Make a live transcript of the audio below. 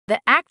The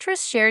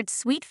actress shared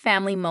sweet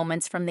family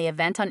moments from the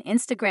event on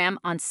Instagram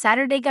on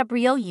Saturday.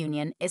 Gabrielle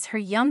Union is her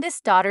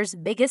youngest daughter's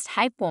biggest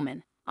hype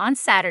woman. On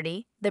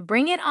Saturday, the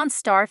Bring It On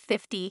star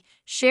 50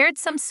 shared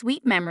some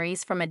sweet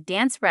memories from a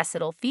dance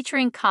recital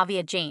featuring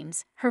Kaavia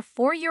James, her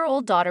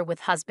 4-year-old daughter,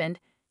 with husband,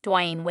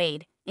 Dwayne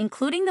Wade,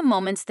 including the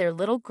moments their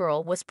little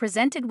girl was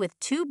presented with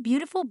 2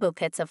 beautiful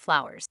bouquets of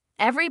flowers.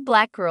 "Every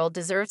black girl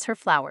deserves her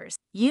flowers,"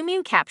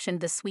 Union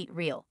captioned the sweet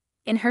reel.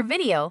 In her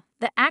video,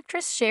 the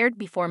actress shared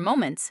before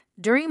moments,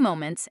 during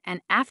moments,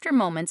 and after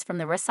moments from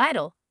the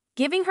recital,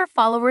 giving her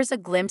followers a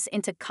glimpse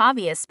into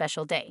Kaavia's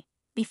special day.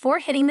 Before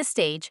hitting the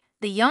stage,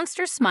 the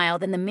youngster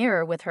smiled in the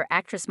mirror with her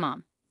actress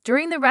mom.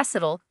 During the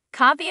recital,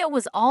 Kaavia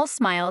was all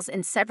smiles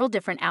in several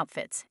different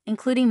outfits,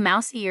 including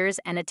mouse ears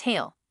and a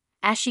tail,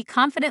 as she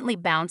confidently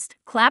bounced,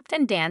 clapped,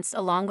 and danced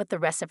along with the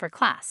rest of her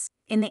class.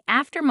 In the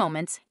after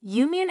moments,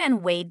 Union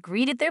and Wade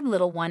greeted their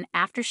little one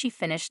after she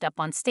finished up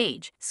on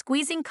stage,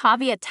 squeezing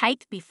Kaavia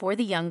tight before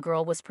the young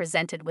girl was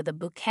presented with a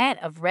bouquet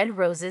of red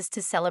roses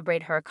to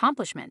celebrate her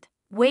accomplishment.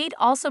 Wade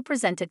also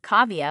presented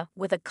Kaavia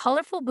with a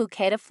colorful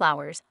bouquet of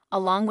flowers,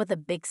 along with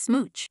a big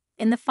smooch.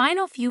 In the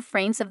final few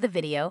frames of the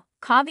video,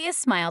 Kaavia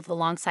smiled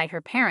alongside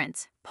her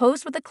parents,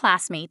 posed with a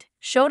classmate,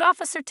 showed off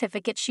a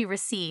certificate she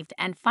received,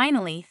 and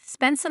finally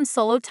spent some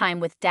solo time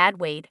with Dad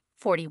Wade,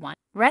 41,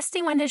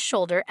 resting on his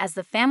shoulder as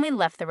the family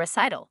left the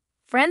recital.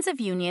 Friends of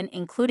Union,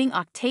 including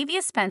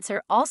Octavia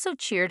Spencer, also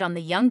cheered on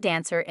the young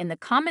dancer in the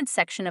comments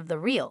section of the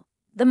reel.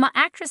 The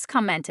actress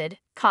commented,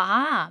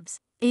 "Kaavs."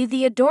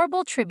 The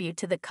adorable tribute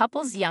to the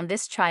couple's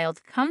youngest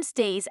child comes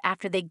days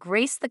after they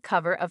graced the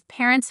cover of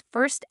Parents'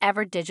 first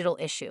ever digital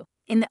issue.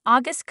 In the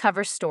August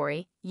cover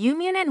story,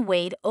 Union and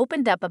Wade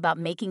opened up about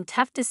making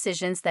tough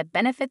decisions that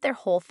benefit their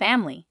whole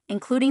family,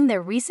 including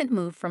their recent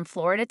move from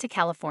Florida to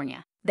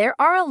California. "There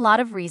are a lot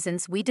of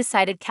reasons we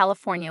decided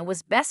California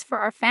was best for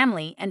our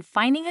family, and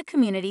finding a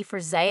community for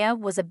Zaya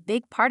was a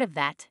big part of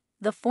that,"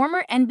 the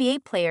former NBA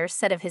player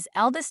said of his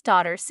eldest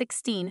daughter,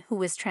 16,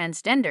 who is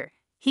transgender.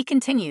 He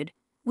continued,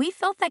 "We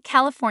felt that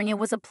California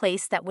was a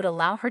place that would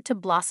allow her to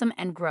blossom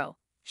and grow.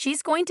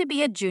 She's going to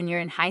be a junior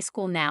in high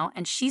school now,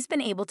 and she's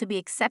been able to be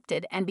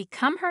accepted and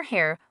become her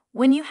hair.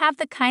 When you have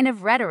the kind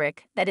of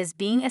rhetoric that is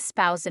being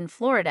espoused in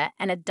Florida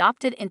and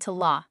adopted into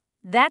law,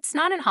 that's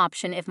not an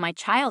option if my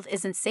child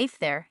isn't safe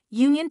there,"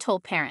 Union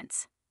told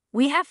parents.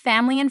 "We have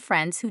family and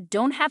friends who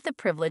don't have the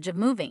privilege of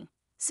moving.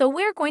 So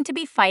we're going to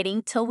be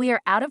fighting till we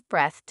are out of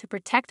breath to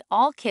protect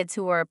all kids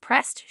who are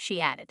oppressed,"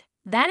 she added.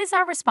 "That is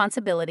our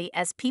responsibility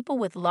as people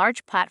with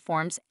large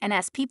platforms and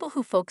as people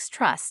who folks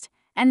trust,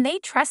 and they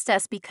trust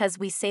us because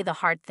we say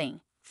the hard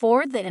thing."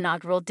 For the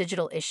inaugural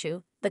digital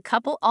issue, the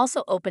couple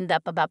also opened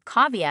up about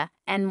Kaavia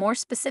and, more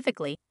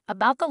specifically,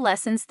 about the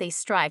lessons they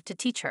strive to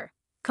teach her.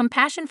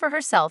 Compassion for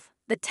herself,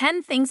 "The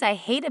 10 Things I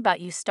Hate About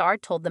You" star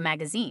told the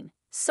magazine.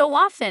 "So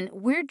often,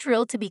 we're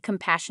drilled to be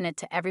compassionate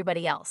to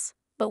everybody else,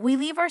 but we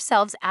leave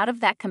ourselves out of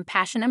that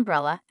compassion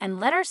umbrella and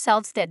let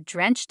ourselves get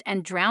drenched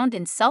and drowned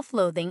in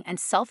self-loathing and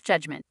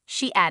self-judgment,"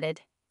 she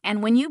added.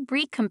 "And when you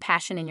breed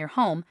compassion in your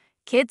home,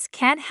 kids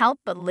can't help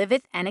but live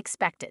it and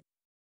expect it."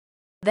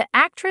 The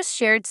actress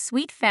shared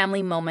sweet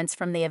family moments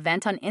from the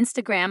event on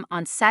Instagram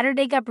on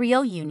Saturday.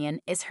 Gabrielle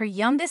Union is her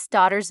youngest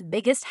daughter's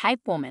biggest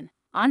hype woman.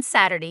 On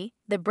Saturday,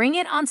 the Bring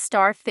It On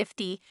star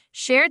 50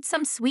 shared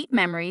some sweet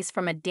memories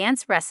from a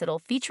dance recital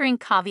featuring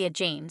Kaavia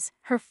James,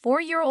 her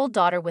 4-year-old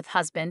daughter, with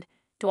husband,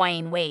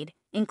 Dwayne Wade,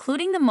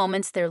 including the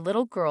moments their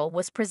little girl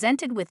was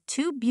presented with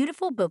 2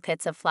 beautiful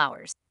bouquets of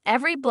flowers.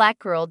 "Every black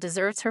girl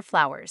deserves her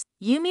flowers,"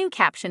 Union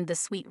captioned the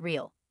sweet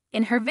reel.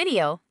 In her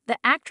video, the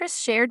actress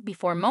shared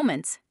before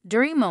moments,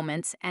 during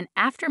moments, and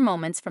after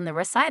moments from the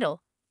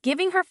recital,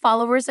 giving her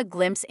followers a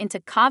glimpse into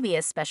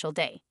Kaavia's special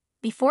day.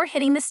 Before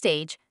hitting the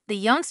stage, the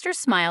youngster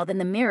smiled in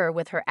the mirror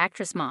with her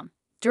actress mom.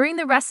 During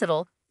the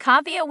recital,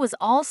 Kaavia was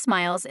all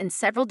smiles in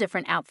several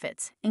different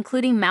outfits,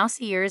 including mouse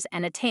ears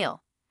and a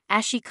tail,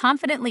 as she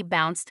confidently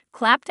bounced,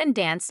 clapped, and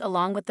danced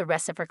along with the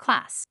rest of her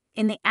class.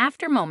 In the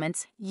after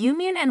moments,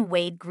 Union and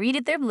Wade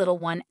greeted their little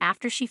one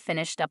after she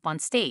finished up on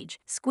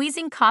stage,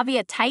 squeezing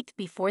Kaavia tight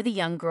before the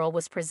young girl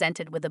was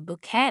presented with a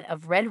bouquet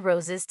of red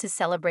roses to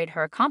celebrate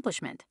her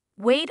accomplishment.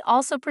 Wade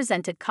also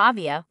presented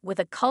Kaavia with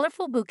a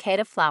colorful bouquet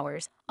of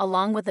flowers,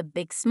 along with a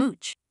big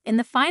smooch. In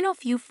the final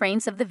few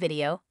frames of the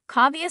video,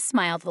 Kaavia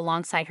smiled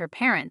alongside her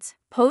parents,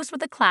 posed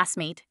with a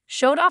classmate,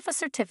 showed off a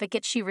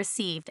certificate she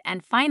received,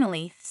 and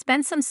finally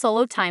spent some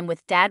solo time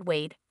with Dad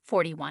Wade,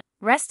 41,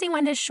 resting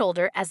on his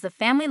shoulder as the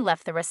family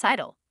left the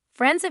recital.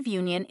 Friends of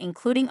Union,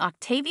 including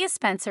Octavia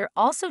Spencer,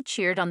 also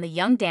cheered on the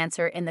young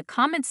dancer in the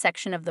comments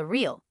section of the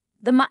reel.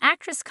 The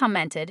actress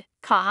commented,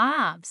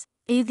 "Kaavs."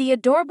 The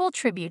adorable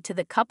tribute to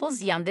the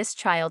couple's youngest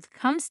child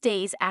comes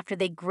days after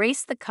they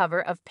graced the cover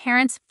of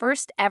Parents'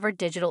 first ever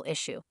digital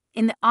issue.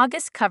 In the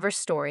August cover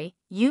story,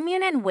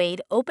 Union and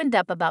Wade opened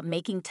up about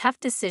making tough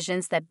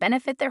decisions that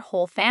benefit their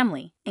whole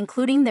family,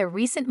 including their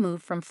recent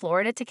move from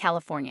Florida to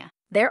California.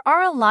 "There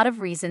are a lot of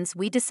reasons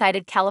we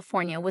decided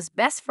California was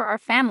best for our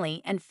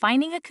family, and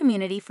finding a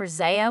community for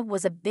Zaya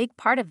was a big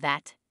part of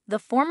that," the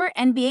former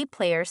NBA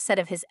player said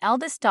of his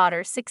eldest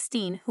daughter,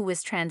 16, who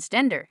is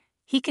transgender.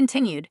 He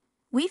continued,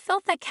 "We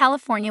felt that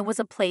California was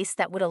a place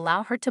that would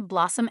allow her to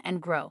blossom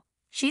and grow.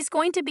 She's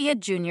going to be a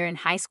junior in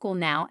high school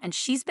now, and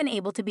she's been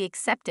able to be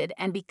accepted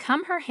and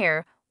become her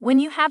hair. When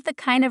you have the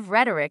kind of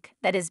rhetoric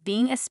that is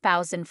being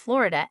espoused in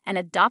Florida and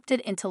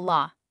adopted into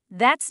law,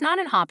 that's not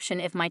an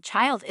option if my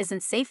child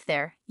isn't safe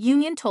there,"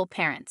 Union told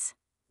parents.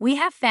 "We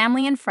have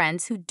family and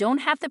friends who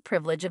don't have the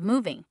privilege of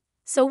moving.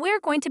 So we're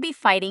going to be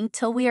fighting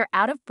till we are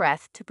out of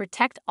breath to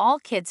protect all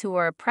kids who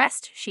are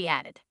oppressed," she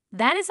added.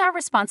 "That is our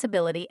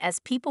responsibility as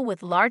people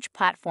with large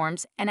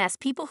platforms and as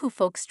people who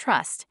folks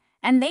trust,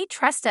 and they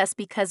trust us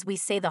because we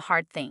say the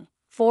hard thing."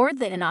 For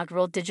the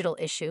inaugural digital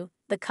issue,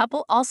 the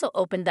couple also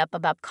opened up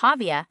about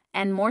Kaavia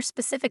and, more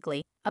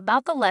specifically,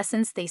 about the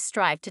lessons they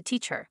strive to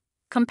teach her.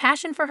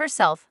 Compassion for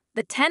herself,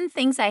 the 10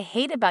 things I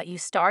hate about you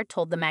star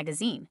told the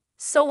magazine.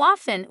 "So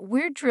often,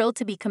 we're drilled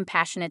to be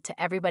compassionate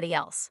to everybody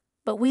else,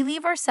 but we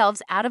leave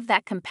ourselves out of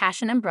that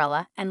compassion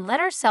umbrella and let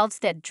ourselves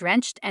get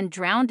drenched and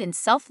drowned in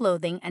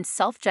self-loathing and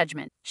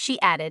self-judgment," she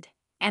added.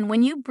 "And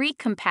when you breed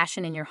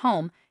compassion in your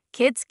home,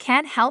 kids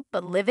can't help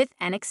but live it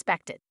and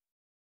expect it."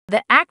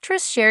 The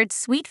actress shared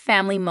sweet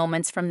family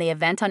moments from the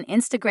event on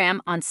Instagram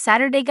on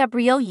Saturday.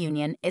 Gabrielle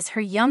Union is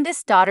her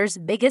youngest daughter's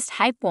biggest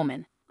hype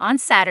woman. On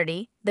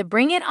Saturday, the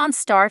Bring It On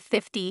star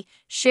 50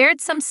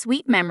 shared some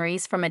sweet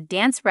memories from a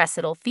dance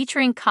recital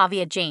featuring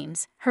Kaavia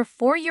James, her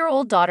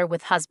 4-year-old daughter,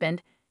 with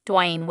husband,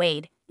 Dwayne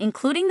Wade,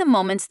 including the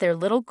moments their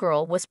little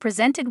girl was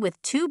presented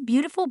with 2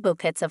 beautiful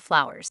bouquets of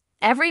flowers.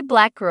 "Every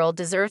black girl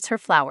deserves her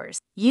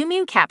flowers,"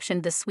 Union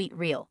captioned the sweet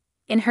reel.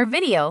 In her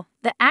video,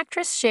 the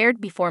actress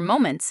shared before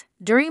moments,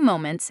 during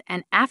moments,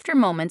 and after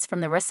moments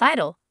from the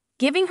recital,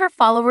 giving her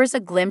followers a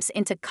glimpse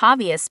into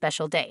Kaavia's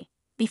special day.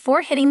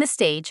 Before hitting the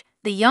stage,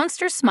 the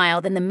youngster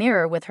smiled in the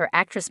mirror with her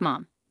actress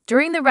mom.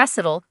 During the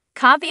recital,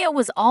 Kaavia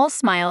was all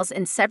smiles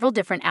in several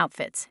different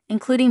outfits,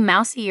 including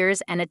mouse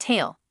ears and a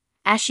tail,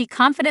 as she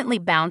confidently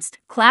bounced,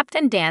 clapped,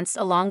 and danced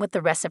along with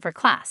the rest of her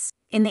class.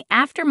 In the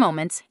after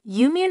moments,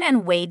 Union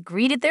and Wade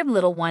greeted their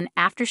little one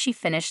after she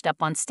finished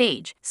up on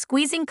stage,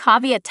 squeezing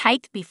Kaavia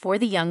tight before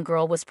the young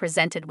girl was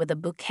presented with a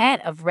bouquet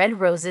of red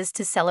roses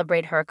to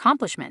celebrate her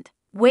accomplishment.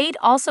 Wade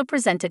also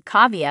presented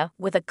Kaavia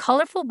with a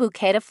colorful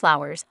bouquet of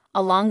flowers,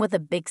 along with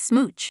a big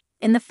smooch.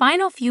 In the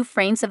final few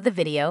frames of the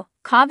video,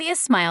 Kaavia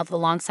smiled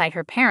alongside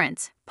her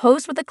parents,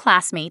 posed with a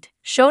classmate,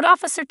 showed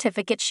off a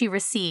certificate she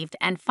received,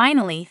 and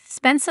finally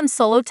spent some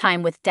solo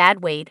time with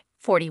Dad Wade,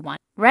 41,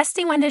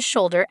 resting on his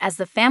shoulder as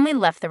the family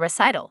left the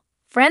recital.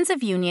 Friends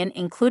of Union,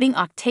 including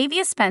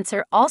Octavia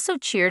Spencer, also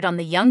cheered on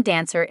the young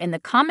dancer in the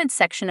comments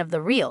section of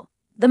the reel.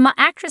 The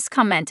actress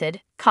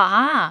commented,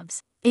 "Kaavs."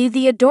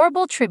 The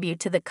adorable tribute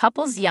to the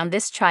couple's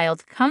youngest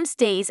child comes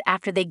days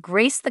after they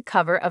graced the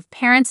cover of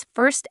Parents'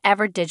 first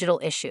ever digital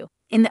issue.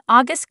 In the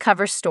August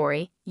cover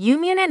story,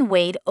 Union and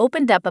Wade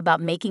opened up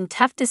about making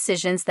tough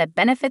decisions that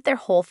benefit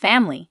their whole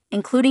family,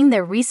 including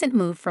their recent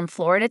move from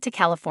Florida to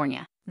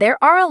California. "There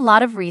are a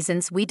lot of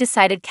reasons we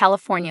decided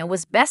California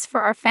was best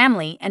for our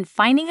family, and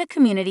finding a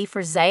community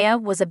for Zaya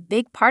was a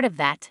big part of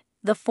that,"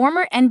 the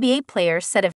former NBA player said of